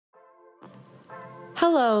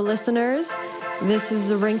Hello, listeners. This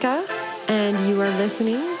is Zarinka, and you are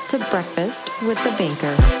listening to Breakfast with the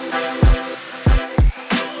Banker.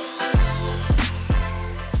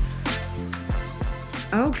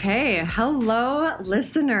 Okay, hello,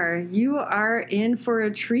 listener. You are in for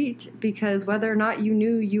a treat because whether or not you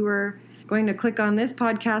knew you were going to click on this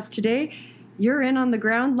podcast today, you're in on the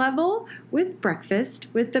ground level with Breakfast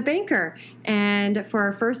with the Banker. And for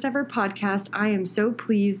our first ever podcast, I am so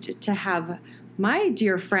pleased to have my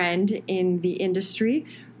dear friend in the industry,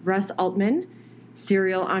 Russ Altman,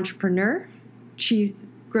 serial entrepreneur, chief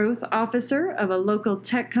growth officer of a local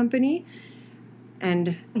tech company,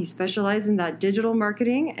 and he specializes in that digital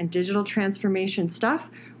marketing and digital transformation stuff,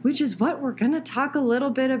 which is what we're going to talk a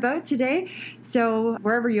little bit about today. So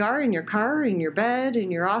wherever you are, in your car, in your bed,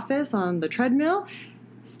 in your office, on the treadmill,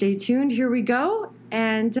 stay tuned. Here we go.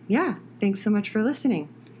 And yeah, thanks so much for listening.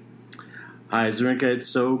 Hi, Zarinka. It's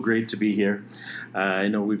so great to be here. I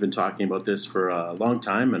know we've been talking about this for a long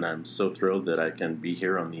time, and I'm so thrilled that I can be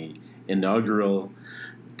here on the inaugural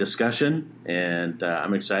discussion, and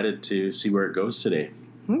I'm excited to see where it goes today.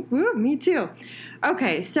 Woo, me too.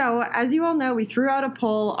 Okay, so as you all know, we threw out a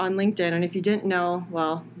poll on LinkedIn, and if you didn't know,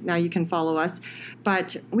 well, now you can follow us.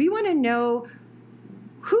 But we want to know,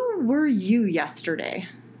 who were you yesterday?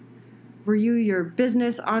 Were you your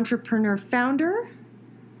business entrepreneur founder?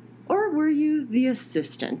 Or were you the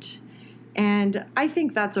assistant? And I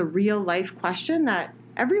think that's a real life question that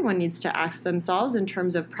everyone needs to ask themselves in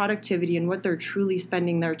terms of productivity and what they're truly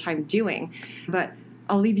spending their time doing. But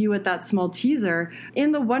I'll leave you with that small teaser.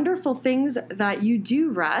 In the wonderful things that you do,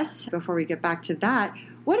 Russ, before we get back to that,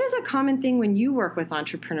 what is a common thing when you work with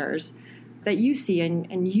entrepreneurs that you see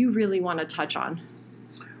and you really want to touch on?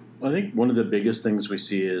 Well, I think one of the biggest things we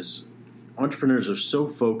see is entrepreneurs are so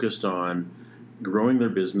focused on growing their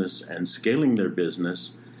business and scaling their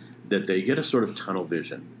business that they get a sort of tunnel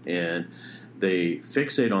vision and they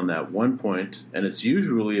fixate on that one point, and it's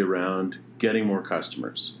usually around getting more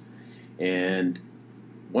customers. And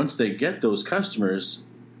once they get those customers,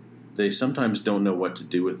 they sometimes don't know what to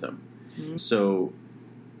do with them. Mm-hmm. So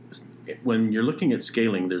when you're looking at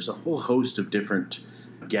scaling, there's a whole host of different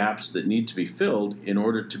gaps that need to be filled in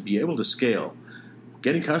order to be able to scale.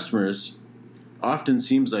 Getting customers often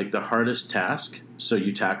seems like the hardest task, so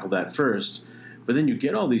you tackle that first. But then you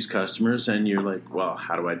get all these customers and you're like, well,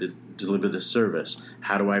 how do I deliver this service?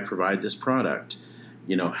 How do I provide this product?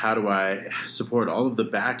 You know, how do I support all of the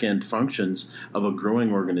back-end functions of a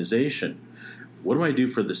growing organization? What do I do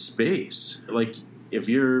for the space? Like, if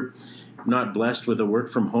you're not blessed with a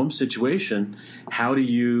work-from-home situation, how do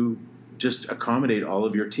you just accommodate all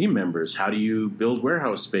of your team members? How do you build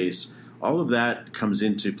warehouse space? All of that comes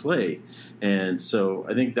into play. And so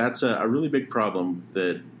I think that's a really big problem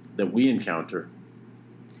that we encounter.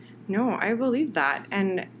 No, I believe that.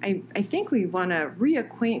 And I think we want to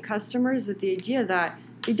reacquaint customers with the idea that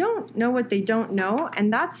they don't know what they don't know,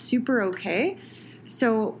 and that's super okay.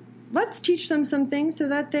 So let's teach them some things so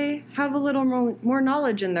that they have a little more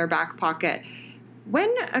knowledge in their back pocket.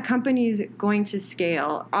 When a company is going to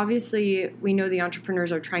scale, obviously we know the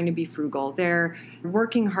entrepreneurs are trying to be frugal. They're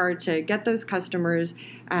working hard to get those customers,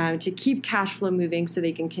 to keep cash flow moving so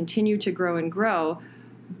they can continue to grow and grow.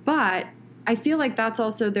 But I feel like that's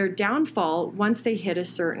also their downfall once they hit a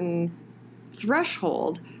certain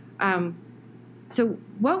threshold. So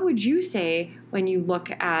what would you say when you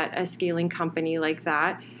look at a scaling company like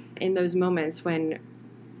that in those moments when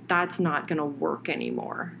that's not going to work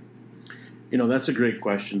anymore? You know, that's a great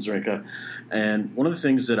question, Zarinka. And one of the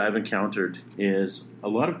things that I've encountered is a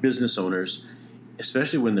lot of business owners,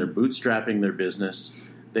 especially when they're bootstrapping their business,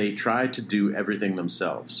 they try to do everything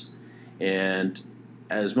themselves. And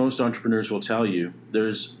as most entrepreneurs will tell you,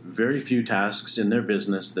 there's very few tasks in their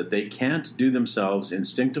business that they can't do themselves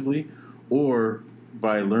instinctively or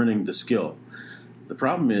by learning the skill. The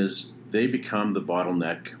problem is they become the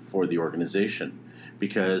bottleneck for the organization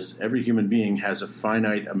because every human being has a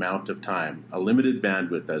finite amount of time, a limited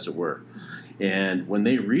bandwidth, as it were. And when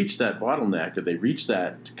they reach that bottleneck or they reach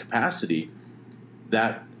that capacity,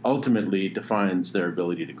 that ultimately defines their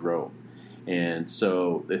ability to grow. And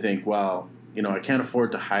so they think, well, you know, I can't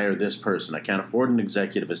afford to hire this person. I can't afford an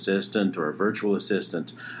executive assistant or a virtual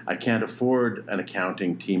assistant. I can't afford an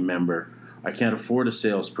accounting team member. I can't afford a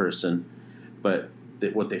salesperson. But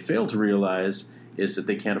what they fail to realize is that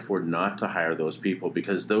they can't afford not to hire those people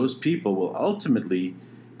because those people will ultimately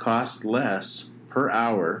cost less per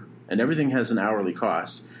hour, and everything has an hourly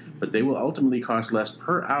cost, but they will ultimately cost less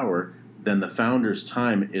per hour than the founder's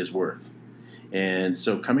time is worth. And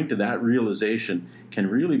so coming to that realization can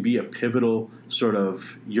really be a pivotal sort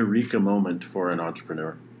of eureka moment for an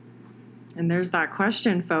entrepreneur. And there's that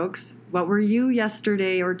question, folks. What were you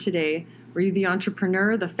yesterday or today? Were you the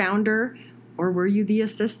entrepreneur, the founder, or were you the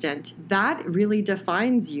assistant? That really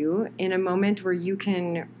defines you in a moment where you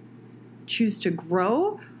can choose to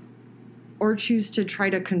grow or choose to try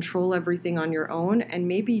to control everything on your own and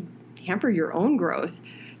maybe hamper your own growth.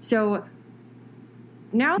 So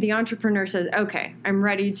now the entrepreneur says, okay, I'm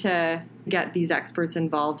ready to get these experts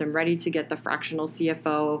involved. I'm ready to get the fractional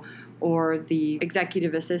CFO or the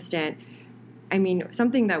executive assistant. I mean,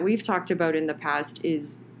 something that we've talked about in the past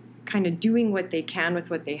is kind of doing what they can with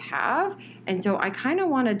what they have. And so I kind of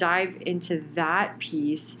want to dive into that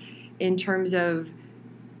piece in terms of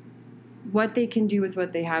what they can do with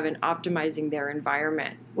what they have and optimizing their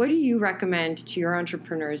environment. What do you recommend to your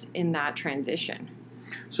entrepreneurs in that transition?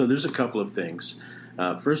 So there's a couple of things.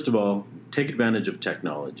 First of all, take advantage of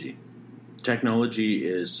technology. Technology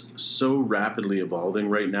is so rapidly evolving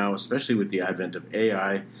right now, especially with the advent of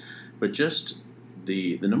AI, but just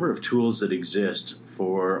the number of tools that exist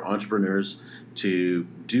for entrepreneurs to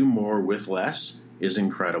do more with less is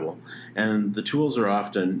incredible. And the tools are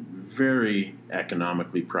often very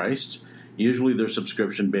economically priced. Usually they're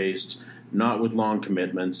subscription-based, not with long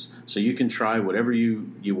commitments, so you can try whatever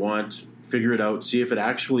you want, figure it out, see if it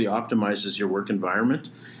actually optimizes your work environment,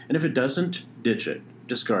 and if it doesn't, ditch it,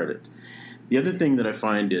 discard it. The other thing that I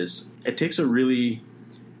find is it takes a really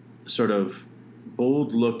sort of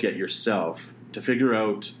bold look at yourself to figure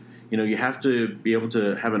out, you have to be able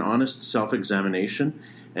to have an honest self-examination,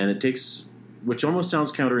 and it takes, which almost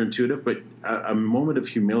sounds counterintuitive, but a moment of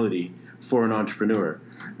humility for an entrepreneur,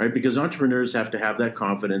 right? Because entrepreneurs have to have that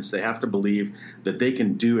confidence. They have to believe that they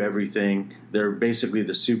can do everything. They're basically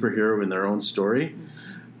the superhero in their own story.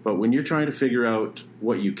 But when you're trying to figure out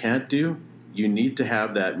what you can't do, you need to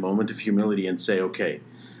have that moment of humility and say, okay,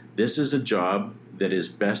 this is a job that is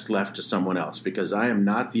best left to someone else because I am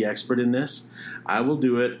not the expert in this. I will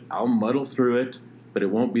do it. I'll muddle through it, but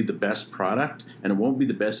it won't be the best product and it won't be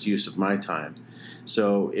the best use of my time.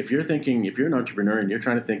 So if you're an entrepreneur and you're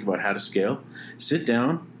trying to think about how to scale, sit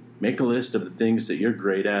down, make a list of the things that you're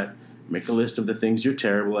great at, make a list of the things you're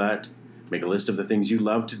terrible at, make a list of the things you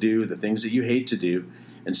love to do, the things that you hate to do,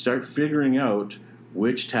 and start figuring out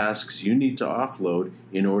which tasks you need to offload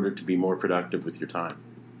in order to be more productive with your time.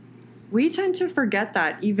 We tend to forget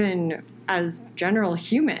that even as general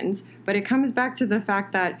humans, but it comes back to the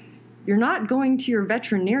fact that you're not going to your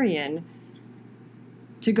veterinarian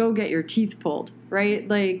to go get your teeth pulled, right?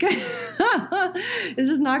 Like, it's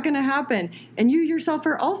just not going to happen. And you yourself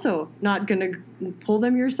are also not going to pull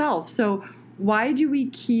them yourself. So why do we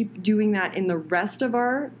keep doing that in the rest of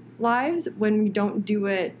our lives when we don't do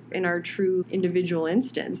it in our true individual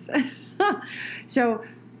instance? So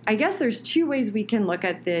I guess there's two ways we can look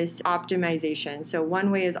at this optimization. So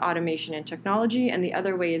one way is automation and technology, and the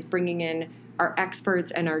other way is bringing in our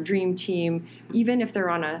experts and our dream team, even if they're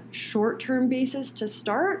on a short-term basis to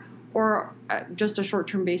start or just a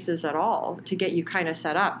short-term basis at all to get you kind of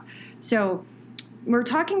set up. So we're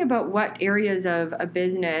talking about what areas of a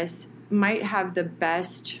business might have the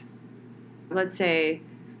best, let's say,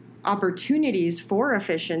 opportunities for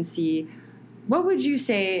efficiency. What would you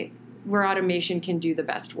say where automation can do the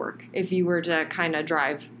best work if you were to kind of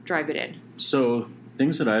drive it in? So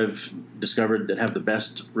things that I've discovered that have the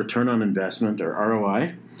best return on investment or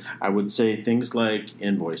ROI, I would say things like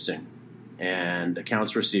invoicing and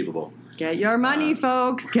accounts receivable. Get your money,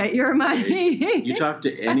 folks. Get your money. You talk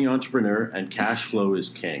to any entrepreneur and cash flow is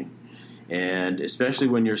king. And especially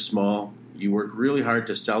when you're small, you work really hard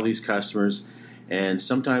to sell these customers, and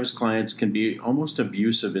sometimes clients can be almost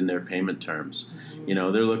abusive in their payment terms.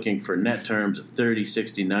 Mm-hmm. They're looking for net terms of 30,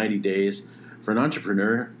 60, 90 days. For an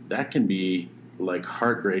entrepreneur, that can be like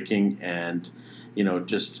heartbreaking and,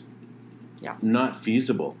 just not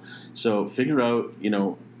feasible. So figure out,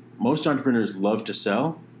 most entrepreneurs love to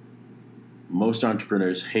sell. Most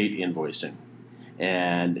entrepreneurs hate invoicing.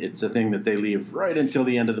 And it's a thing that they leave right until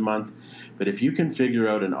the end of the month. But if you can figure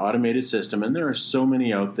out an automated system, and there are so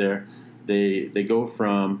many out there, they go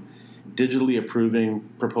from digitally approving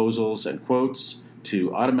proposals and quotes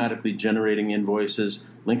to automatically generating invoices,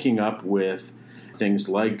 linking up with things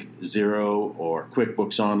like Xero or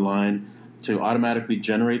QuickBooks Online to automatically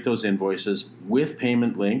generate those invoices with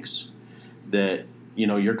payment links that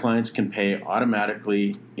your clients can pay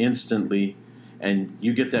automatically, instantly, and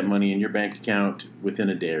you get that money in your bank account within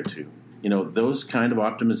a day or two. Those kind of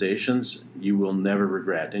optimizations you will never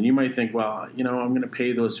regret. And you might think, well, I'm going to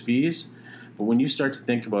pay those fees. But when you start to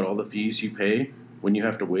think about all the fees you pay, when you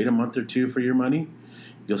have to wait a month or two for your money,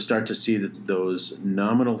 you'll start to see that those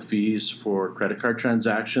nominal fees for credit card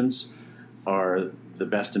transactions are the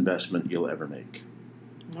best investment you'll ever make.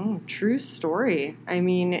 Oh, true story. I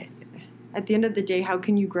mean, at the end of the day, how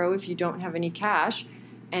can you grow if you don't have any cash?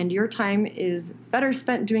 And your time is better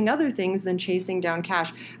spent doing other things than chasing down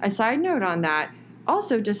cash. A side note on that,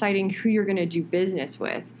 also deciding who you're going to do business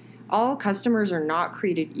with. All customers are not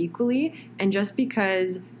created equally, and just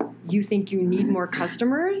because you think you need more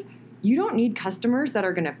customers, you don't need customers that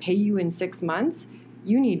are going to pay you in 6 months.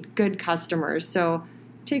 You need good customers. So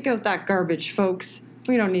take out that garbage, folks.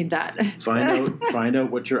 We don't need that. Find out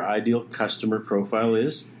what your ideal customer profile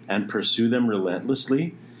is and pursue them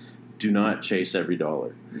relentlessly. Do not chase every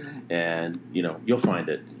dollar. Yeah. And, you'll find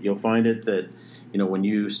it. You'll find it that, when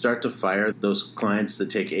you start to fire those clients that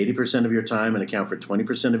take 80% of your time and account for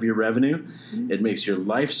 20% of your revenue, it makes your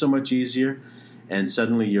life so much easier. And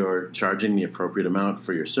suddenly you're charging the appropriate amount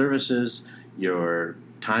for your services. Your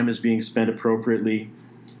time is being spent appropriately.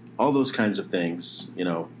 All those kinds of things,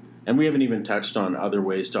 And we haven't even touched on other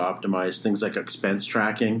ways to optimize things like expense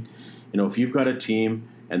tracking. If you've got a team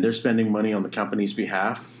and they're spending money on the company's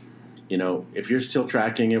behalf, if you're still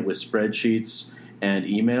tracking it with spreadsheets and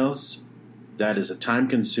emails, that is a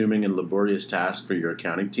time-consuming and laborious task for your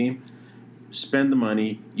accounting team. Spend the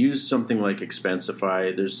money. Use something like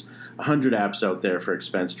Expensify. There's 100 apps out there for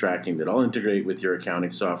expense tracking that all integrate with your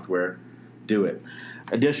accounting software. Do it.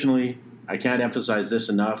 Additionally, I can't emphasize this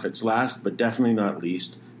enough. It's last but definitely not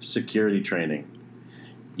least, security training.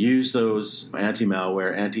 Use those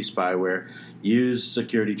anti-malware, anti-spyware. Use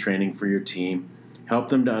security training for your team. Help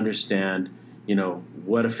them to understand,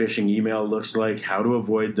 what a phishing email looks like, how to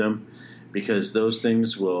avoid them, because those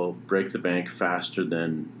things will break the bank faster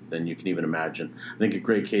than you can even imagine. I think a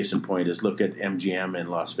great case in point is look at MGM in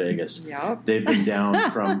Las Vegas. Yep. They've been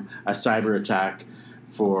down from a cyber attack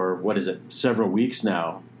for, several weeks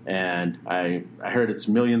now. And I heard it's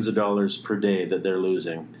millions of dollars per day that they're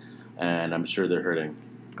losing, and I'm sure they're hurting.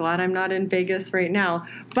 Glad I'm not in Vegas right now.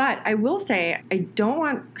 But I will say, I don't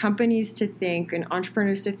want companies to think and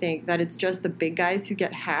entrepreneurs to think that it's just the big guys who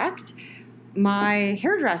get hacked. My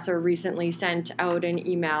hairdresser recently sent out an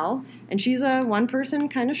email, and she's a one-person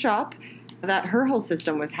kind of shop, that her whole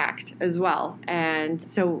system was hacked as well. And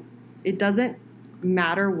so it doesn't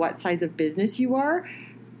matter what size of business you are.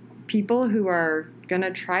 People who are going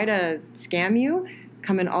to try to scam you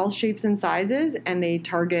come in all shapes and sizes, and they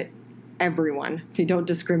target everyone. They don't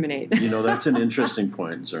discriminate. That's an interesting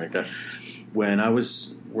point, Zorinka. When I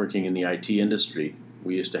was working in the IT industry,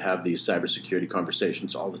 we used to have these cybersecurity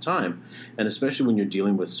conversations all the time. And especially when you're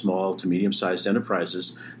dealing with small to medium-sized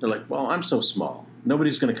enterprises, they're like, well, I'm so small.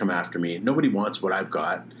 Nobody's going to come after me. Nobody wants what I've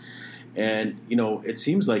got. And, it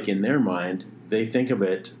seems like in their mind, they think of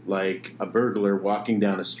it like a burglar walking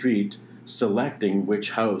down a street selecting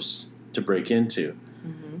which house to break into.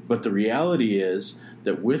 Mm-hmm. But the reality is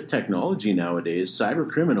that with technology nowadays, cyber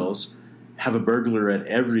criminals have a burglar at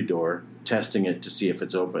every door testing it to see if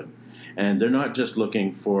it's open. And they're not just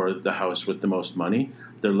looking for the house with the most money.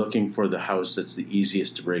 They're looking for the house that's the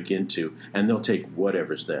easiest to break into, and they'll take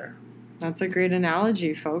whatever's there. That's a great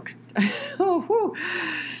analogy, folks. Ooh,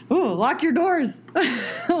 lock your doors.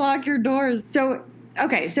 Lock your doors. So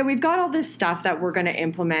we've got all this stuff that we're going to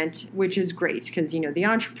implement, which is great because, the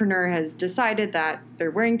entrepreneur has decided that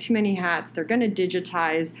they're wearing too many hats. They're going to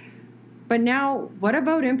digitize. But now, what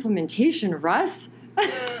about implementation, Russ?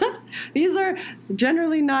 These are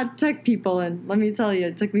generally not tech people, and let me tell you,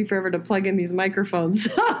 it took me forever to plug in these microphones.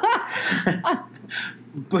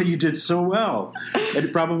 But you did so well.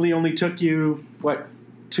 It probably only took you,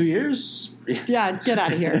 2 years? Yeah, get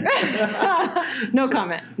out of here. No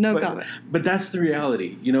comment. But that's the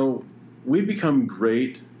reality. We've become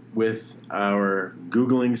great with our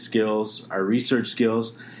Googling skills, our research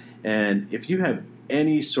skills, and if you have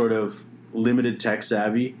any sort of limited tech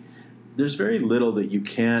savvy, there's very little that you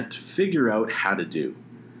can't figure out how to do.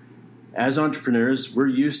 As entrepreneurs, we're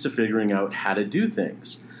used to figuring out how to do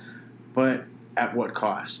things. But at what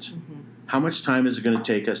cost? Mm-hmm. How much time is it going to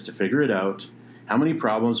take us to figure it out? How many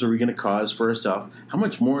problems are we going to cause for ourselves? How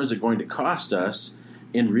much more is it going to cost us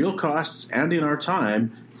in real costs and in our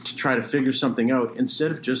time to try to figure something out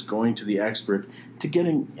instead of just going to the expert to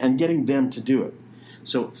getting them to do it?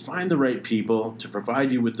 So find the right people to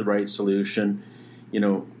provide you with the right solution.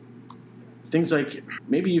 Things like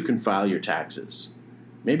maybe you can file your taxes.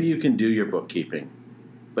 Maybe you can do your bookkeeping.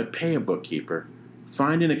 But pay a bookkeeper.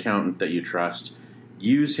 Find an accountant that you trust.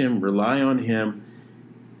 Use him. Rely on him.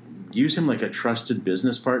 Use him like a trusted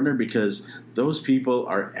business partner because those people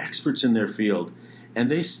are experts in their field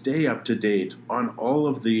and they stay up to date on all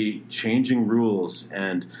of the changing rules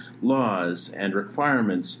and laws and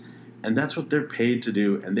requirements. And that's what they're paid to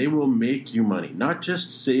do. And they will make you money. Not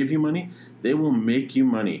just save you money. They will make you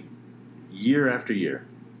money year after year.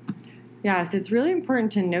 Yes, it's really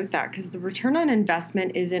important to note that because the return on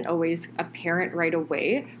investment isn't always apparent right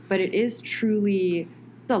away, but it is truly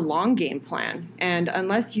a long game plan. And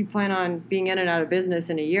unless you plan on being in and out of business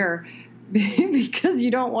in a year because you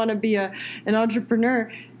don't want to be an entrepreneur,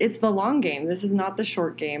 it's the long game. This is not the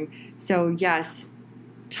short game. So yes,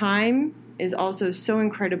 time is also so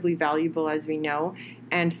incredibly valuable, as we know,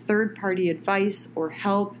 and third-party advice or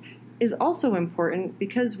help is also important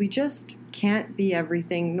because we just can't be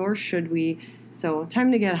everything, nor should we. So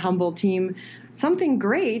time to get humble, team. Something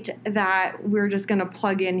great that we're just going to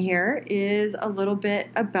plug in here is a little bit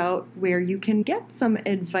about where you can get some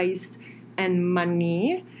advice and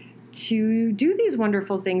money to do these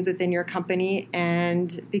wonderful things within your company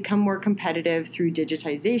and become more competitive through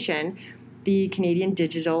digitization. The Canadian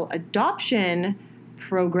Digital Adoption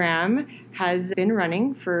Program has been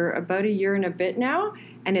running for about a year and a bit now,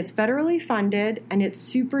 and it's federally funded, and it's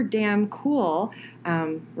super damn cool.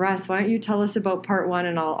 Russ, why don't you tell us about part one,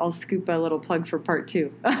 and I'll scoop a little plug for part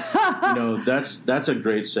two. That's a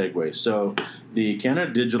great segue. So the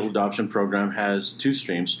Canada Digital Adoption Program has two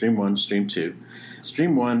streams, Stream 1, Stream 2.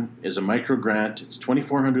 Stream 1 is a micro grant. It's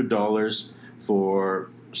 $2,400 for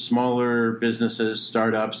smaller businesses,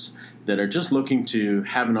 startups that are just looking to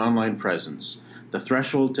have an online presence. The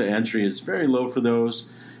threshold to entry is very low for those.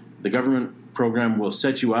 The government program will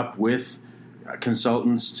set you up with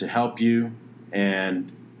consultants to help you,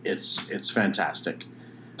 and it's fantastic.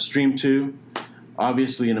 Stream 2,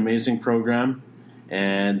 obviously an amazing program,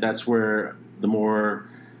 and that's where the more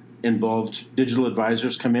involved digital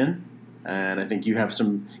advisors come in, and I think you have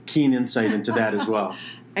some keen insight into that as well.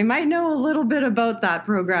 I might know a little bit about that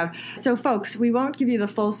program. So folks, we won't give you the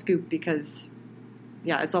full scoop because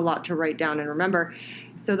it's a lot to write down and remember.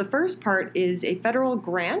 So the first part is a federal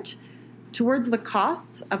grant towards the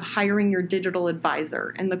costs of hiring your digital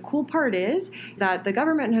advisor. And the cool part is that the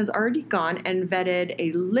government has already gone and vetted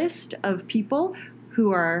a list of people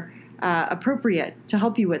who are appropriate to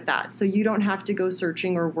help you with that. So you don't have to go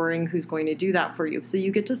searching or worrying who's going to do that for you. So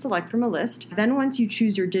you get to select from a list. Then once you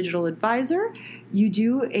choose your digital advisor, you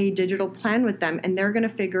do a digital plan with them, and they're going to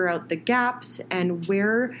figure out the gaps and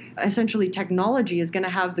where essentially technology is going to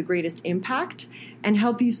have the greatest impact and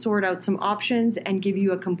help you sort out some options and give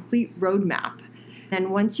you a complete roadmap. And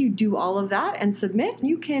once you do all of that and submit,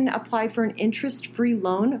 you can apply for an interest-free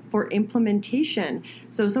loan for implementation.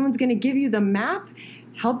 So someone's going to give you the map,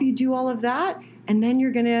 help you do all of that, and then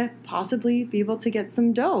you're going to possibly be able to get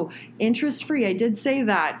some dough. Interest-free, I did say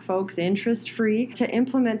that, folks, interest-free to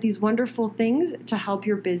implement these wonderful things to help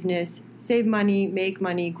your business save money, make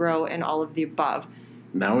money, grow, and all of the above.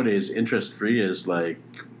 Nowadays, interest-free is like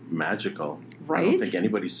magical. Right? I don't think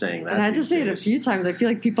anybody's saying that. I had to say it a few times. I feel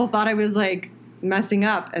like people thought I was like messing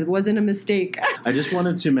up. It wasn't a mistake. I just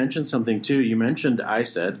wanted to mention something too. You mentioned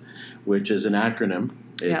ISED, which is an acronym.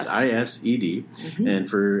 It's ISED. Mm-hmm. And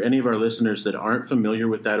for any of our listeners that aren't familiar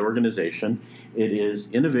with that organization, it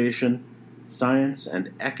is Innovation, Science,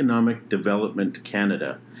 and Economic Development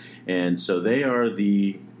Canada. And so they are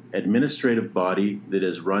the administrative body that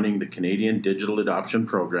is running the Canadian Digital Adoption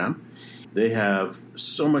Program. They have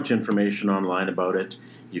so much information online about it.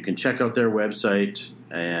 You can check out their website,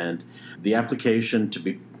 and the application to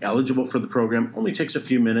be eligible for the program only takes a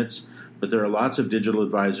few minutes. But there are lots of digital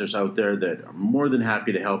advisors out there that are more than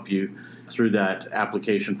happy to help you through that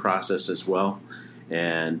application process as well.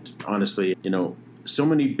 And honestly, so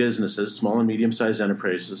many businesses, small and medium-sized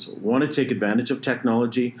enterprises, want to take advantage of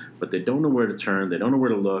technology, but they don't know where to turn, they don't know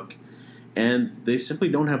where to look, and they simply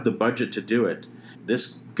don't have the budget to do it. This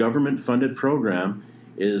government-funded program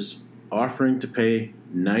is offering to pay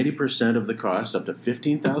 90% of the cost, up to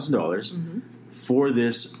 $15,000, for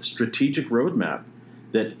this strategic roadmap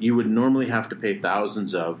that you would normally have to pay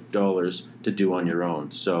thousands of dollars to do on your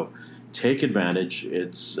own. So take advantage.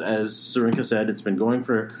 It's, as Sarinka said, it's been going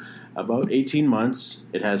for about 18 months.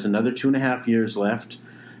 It has another 2.5 years left,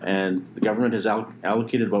 and the government has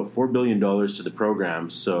allocated about $4 billion to the program.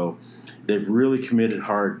 So they've really committed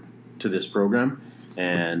hard to this program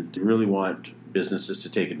and really want businesses to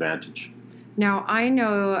take advantage. Now, I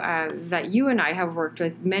know that you and I have worked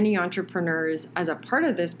with many entrepreneurs as a part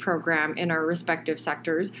of this program in our respective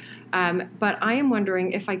sectors, but I am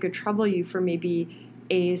wondering if I could trouble you for maybe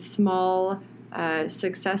a small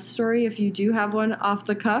success story, if you do have one off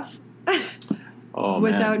the cuff,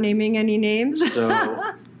 without naming any names.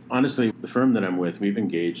 So, honestly, the firm that I'm with, we've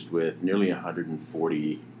engaged with nearly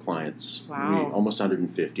 140 clients. Wow. Almost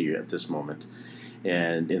 150 at this moment,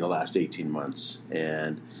 and in the last 18 months.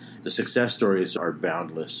 And the success stories are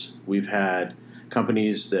boundless. We've had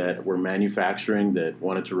companies that were manufacturing that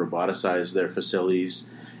wanted to roboticize their facilities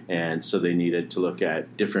And so they needed to look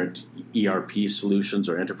at different ERP solutions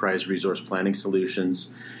or enterprise resource planning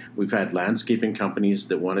solutions. We've had landscaping companies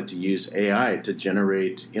that wanted to use AI to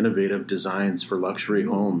generate innovative designs for luxury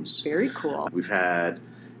homes. Very cool. We've had,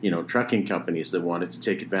 trucking companies that wanted to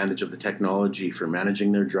take advantage of the technology for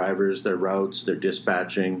managing their drivers, their routes, their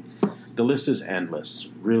dispatching. The list is endless.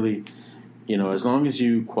 Really, as long as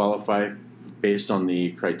you qualify based on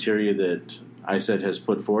the criteria that ISED has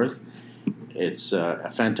put forth, it's a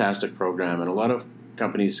fantastic program. And a lot of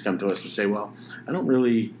companies come to us and say, well, I don't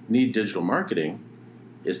really need digital marketing.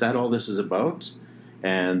 Is that all this is about?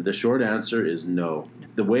 And the short answer is no.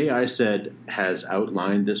 The way ISED has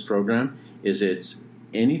outlined this program is it's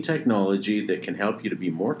any technology that can help you to be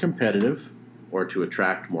more competitive or to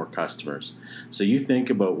attract more customers. So you think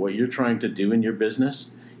about what you're trying to do in your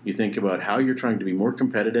business. You think about how you're trying to be more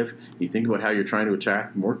competitive. You think about how you're trying to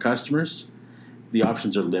attract more customers. The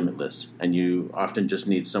options are limitless, and you often just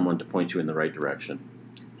need someone to point you in the right direction.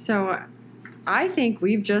 So I think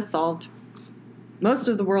we've just solved most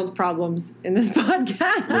of the world's problems in this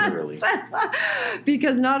podcast. Literally.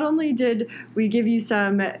 Because not only did we give you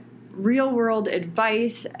some real-world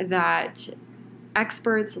advice that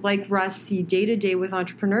experts like Russ see day to day with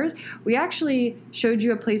entrepreneurs, we actually showed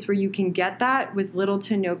you a place where you can get that with little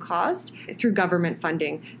to no cost through government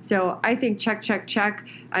funding. So I think check.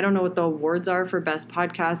 I don't know what the awards are for best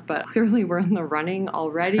podcast, but clearly we're in the running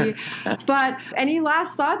already. But any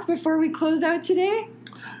last thoughts before we close out today?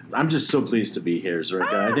 I'm just so pleased to be here,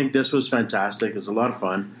 Zorica. I think this was fantastic. It's a lot of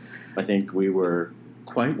fun. I think we were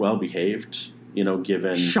quite well behaved,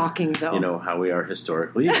 given shocking though, how we are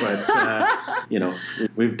historically. But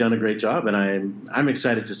we've done a great job, and I'm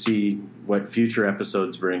excited to see what future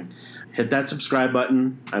episodes bring. Hit that subscribe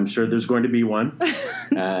button. I'm sure there's going to be one,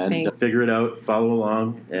 and figure it out. Follow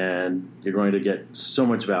along, and you're going to get so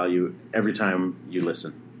much value every time you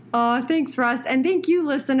listen. Oh, thanks, Russ, and thank you,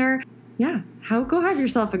 listener. Yeah, go have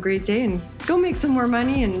yourself a great day and go make some more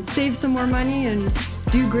money and save some more money and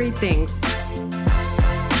do great things.